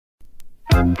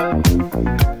Good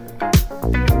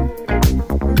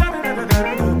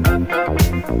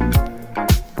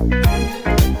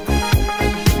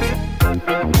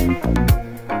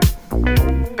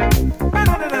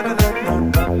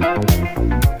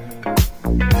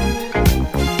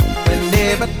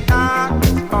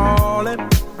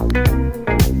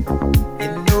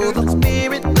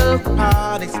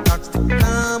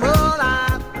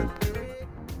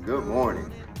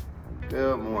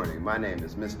morning. My name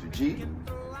is Mr. G.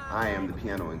 I am the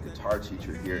piano and guitar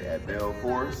teacher here at Belle,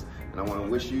 and I want to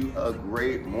wish you a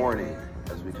great morning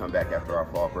as we come back after our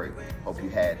fall break. Hope you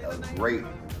had a great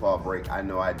fall break. I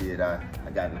know I did. I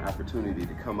got an opportunity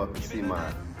to come up and see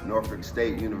my Norfolk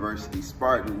State University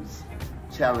Spartans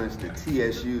challenge the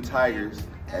TSU Tigers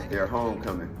at their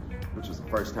homecoming, which was the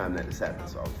first time that this happened,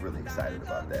 so I was really excited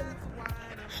about that.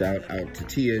 Shout out to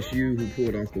TSU who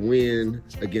pulled off the win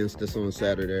against us on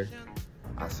Saturday.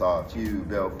 I saw a few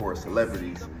Belle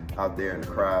celebrities out there in the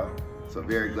crowd, so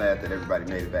very glad that everybody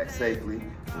made it back safely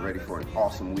and ready for an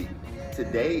awesome week.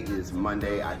 Today is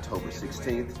Monday, October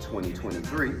 16th,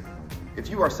 2023. If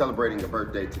you are celebrating a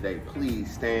birthday today,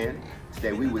 please stand.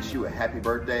 Today we wish you a happy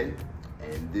birthday,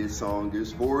 and this song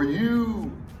is for you.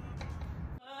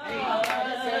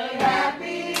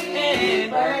 Happy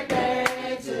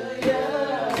birthday to you.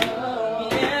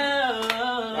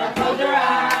 Now close your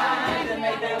eyes and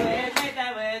make that wish,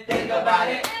 think about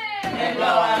it, and blow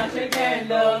out your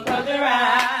candle. Close your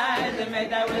eyes and make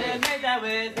that wish,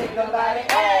 think about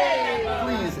it. Hey!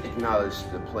 Please acknowledge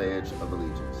the Pledge of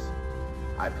Allegiance.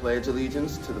 I pledge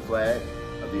allegiance to the flag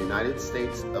of the United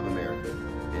States of America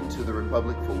and to the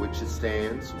republic for which it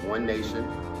stands, one nation,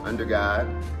 under God,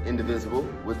 indivisible,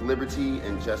 with liberty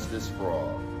and justice for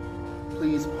all.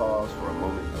 Please pause for a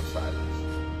moment of silence.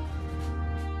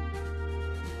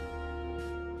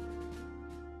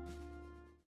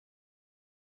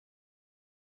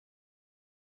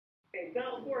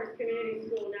 Belle Forest Community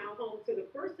School now home to the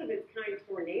first of its kind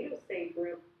tornado safe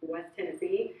room in West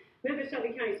Tennessee. Memphis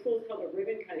Shelby County Schools held a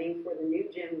ribbon cutting for the new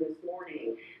gym this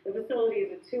morning. The facility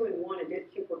is a 2-in-1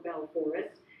 addition for Belle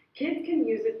Forest. Kids can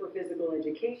use it for physical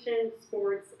education,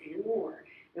 sports, and more.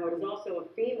 Now, it is also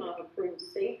a FEMA-approved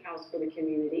safe house for the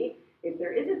community if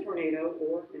there is a tornado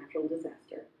or natural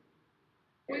disaster.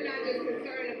 We're not just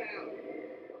concerned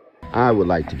about. I would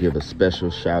like to give a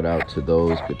special shout out to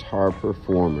those guitar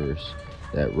performers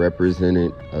that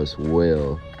represented us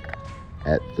well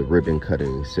at the ribbon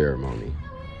cutting ceremony.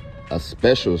 A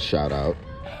special shout out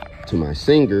to my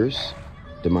singers,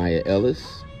 Demaya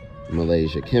Ellis,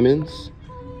 Malaysia Kimmins,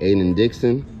 Aiden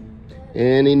Dixon,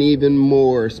 and an even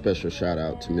more special shout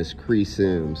out to Miss Cree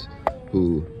Sims,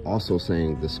 who also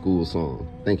sang the school song.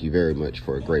 Thank you very much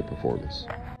for a great performance.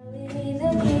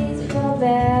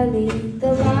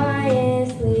 The lion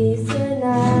sleeps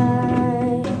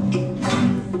tonight.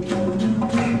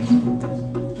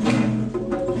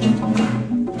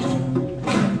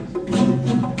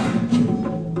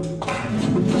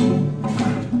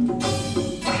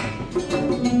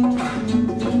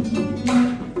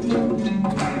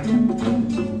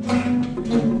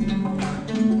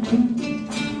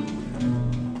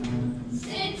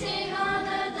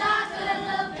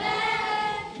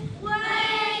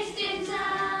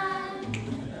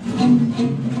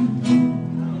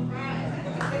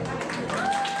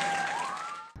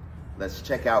 Let's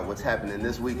check out what's happening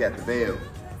this week at the Belle.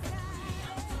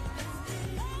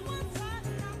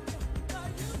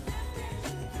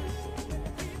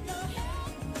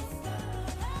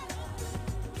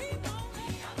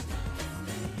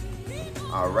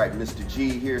 All right, Mr.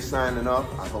 G here signing off.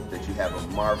 I hope that you have a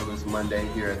marvelous Monday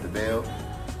here at the Belle.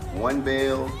 One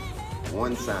Belle,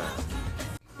 one sign.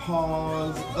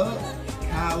 Pause up,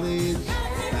 college,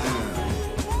 sign.